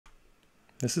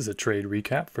This is a trade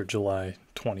recap for July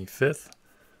 25th.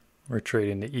 We're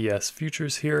trading the ES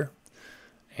futures here,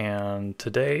 and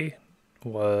today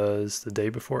was the day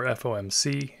before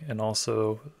FOMC and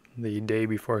also the day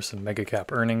before some mega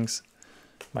cap earnings.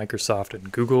 Microsoft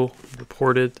and Google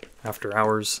reported after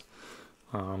hours.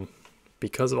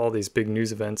 Because of all these big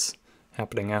news events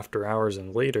happening after hours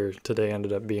and later, today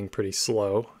ended up being pretty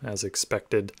slow as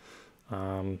expected.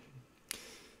 The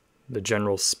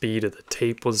general speed of the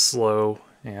tape was slow,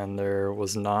 and there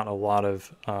was not a lot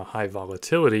of high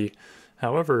volatility.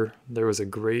 However, there was a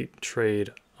great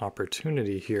trade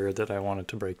opportunity here that I wanted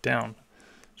to break down.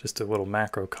 Just a little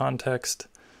macro context.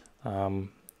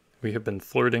 We have been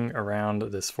flirting around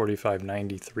this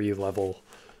 45.93 level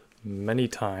many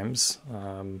times.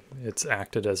 It's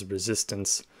acted as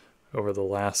resistance over the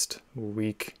last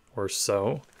week or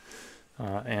so,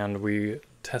 and we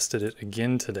tested it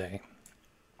again today.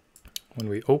 When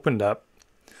we opened up,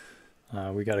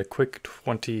 we got a quick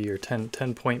 20 or 10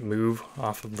 point move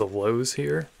off of the lows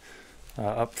here,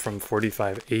 up from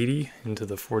 45.80 into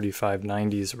the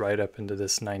 45.90s, right up into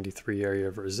this 93 area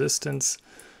of resistance,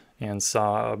 and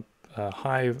saw a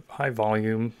high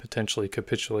volume, potentially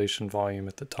capitulation volume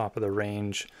at the top of the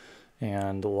range,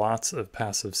 and lots of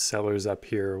passive sellers up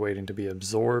here waiting to be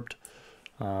absorbed.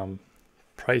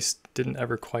 Price didn't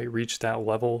ever quite reach that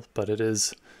level, but it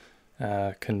is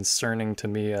concerning to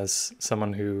me as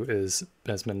someone who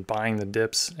has been buying the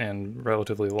dips and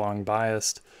relatively long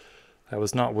biased. I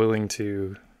was not willing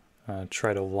to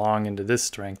try to long into this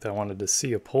strength. I wanted to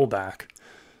see a pullback,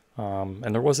 and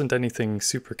there wasn't anything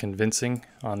super convincing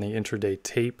on the intraday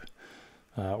tape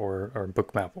or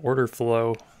Bookmap order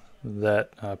flow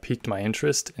that piqued my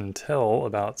interest until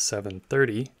about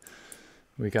 7:30.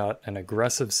 We got an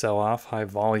aggressive sell-off, high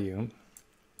volume,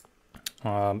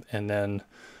 and then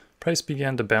price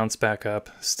began to bounce back up.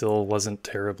 Still wasn't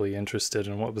terribly interested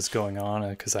in what was going on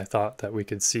because I thought that we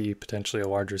could see potentially a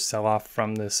larger sell-off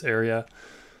from this area.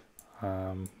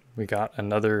 We got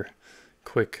another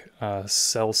quick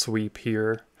sell sweep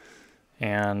here,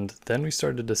 and then we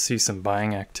started to see some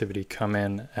buying activity come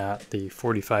in at the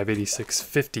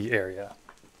 45.8650 area.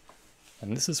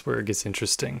 And this is where it gets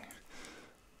interesting.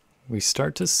 We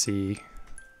start to see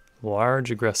large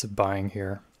aggressive buying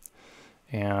here,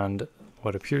 and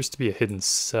what appears to be a hidden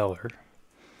seller,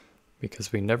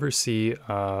 because we never see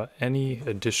any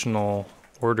additional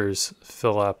orders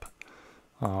fill up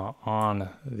on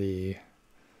the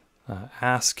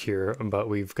ask here, but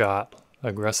we've got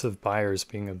aggressive buyers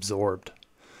being absorbed.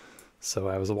 So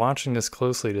I was watching this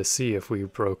closely to see if we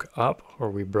broke up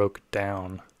or we broke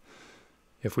down.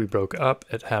 If we broke up,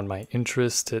 it had my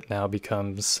interest. It now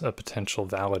becomes a potential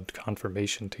valid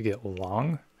confirmation to get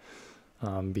long.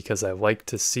 Because I like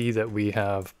to see that we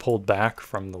have pulled back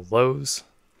from the lows.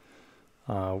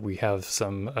 We have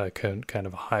some kind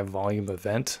of high volume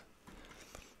event,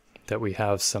 that we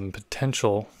have some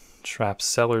potential trapped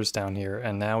sellers down here,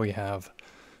 and now we have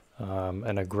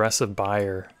an aggressive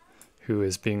buyer who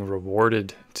is being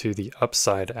rewarded to the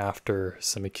upside after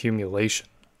some accumulation.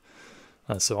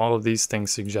 So all of these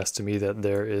things suggest to me that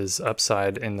there is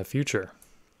upside in the future.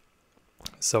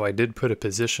 So I did put a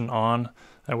position on.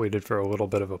 I waited for a little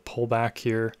bit of a pullback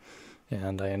here,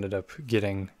 and I ended up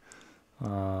getting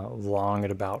long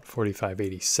at about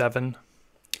 45.87.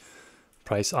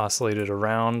 Price oscillated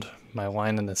around. My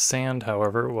line in the sand,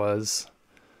 however, was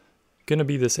going to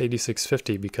be this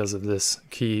 86.50 because of this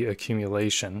key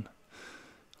accumulation.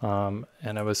 And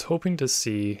I was hoping to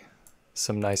see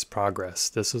some nice progress.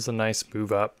 This was a nice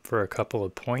move up for a couple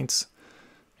of points,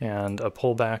 and a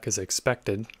pullback is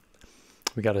expected.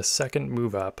 We got a second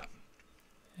move up,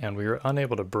 and we were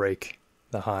unable to break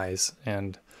the highs.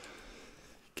 And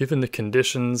given the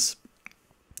conditions,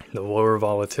 the lower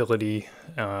volatility,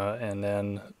 and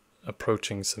then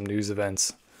approaching some news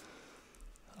events,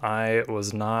 I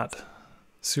was not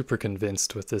super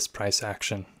convinced with this price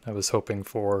action. I was hoping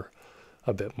for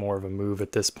a bit more of a move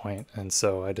at this point, and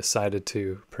so I decided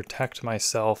to protect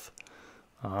myself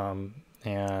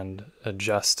and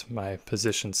adjust my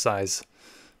position size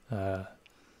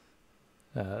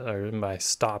or my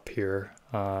stop here.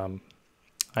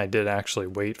 I did actually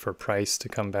wait for price to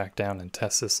come back down and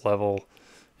test this level,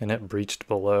 and it breached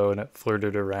below and it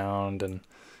flirted around and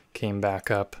came back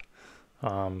up.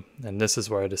 And this is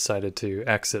where I decided to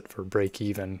exit for break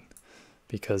even,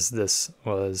 because this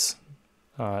was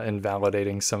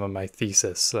invalidating some of my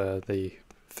thesis, the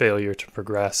failure to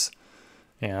progress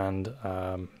and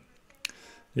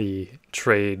the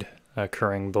trade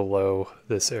occurring below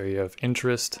this area of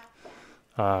interest.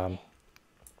 And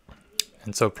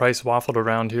so price waffled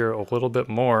around here a little bit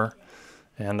more,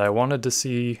 and I wanted to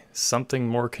see something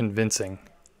more convincing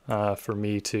for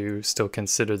me to still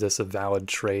consider this a valid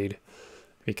trade,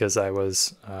 because I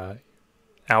was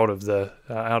out of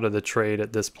the trade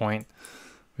at this point.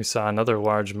 We saw another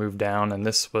large move down, and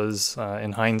this was,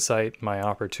 in hindsight, my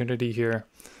opportunity here.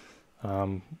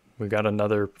 We got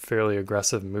another fairly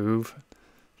aggressive move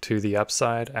to the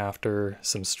upside after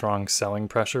some strong selling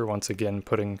pressure, once again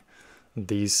putting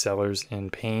these sellers in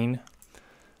pain.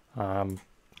 And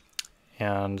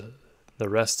the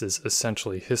rest is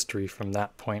essentially history from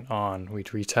that point on. We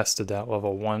retested that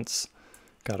level once,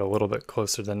 got a little bit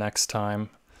closer the next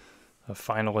time. A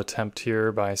final attempt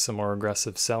here by some more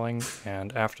aggressive selling,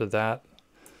 and after that,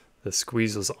 the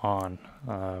squeeze was on.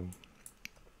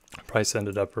 Price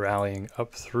ended up rallying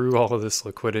up through all of this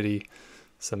liquidity,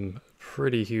 some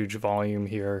pretty huge volume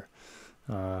here,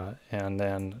 and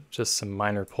then just some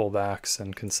minor pullbacks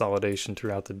and consolidation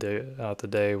throughout the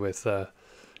day with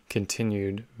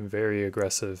continued very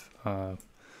aggressive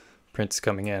prints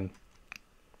coming in.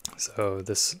 So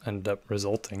this ended up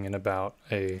resulting in about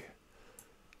a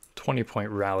 20-point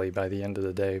rally by the end of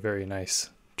the day. Very nice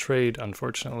trade.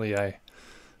 Unfortunately, I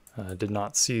did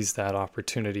not seize that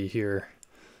opportunity here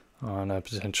on a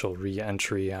potential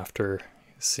re-entry after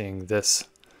seeing this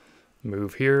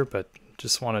move here, but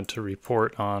just wanted to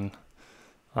report on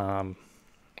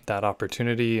that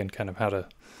opportunity and kind of how to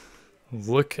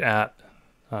look at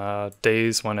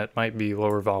days when it might be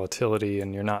lower volatility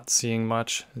and you're not seeing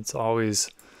much. It's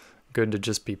always good to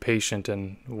just be patient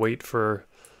and wait for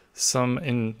some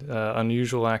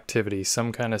unusual activity,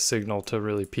 some kind of signal to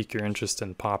really pique your interest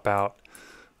and pop out,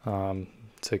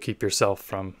 to keep yourself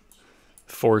from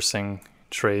forcing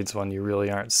trades when you really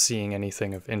aren't seeing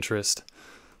anything of interest.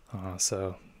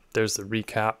 So there's the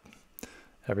recap.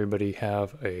 Everybody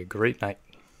have a great night.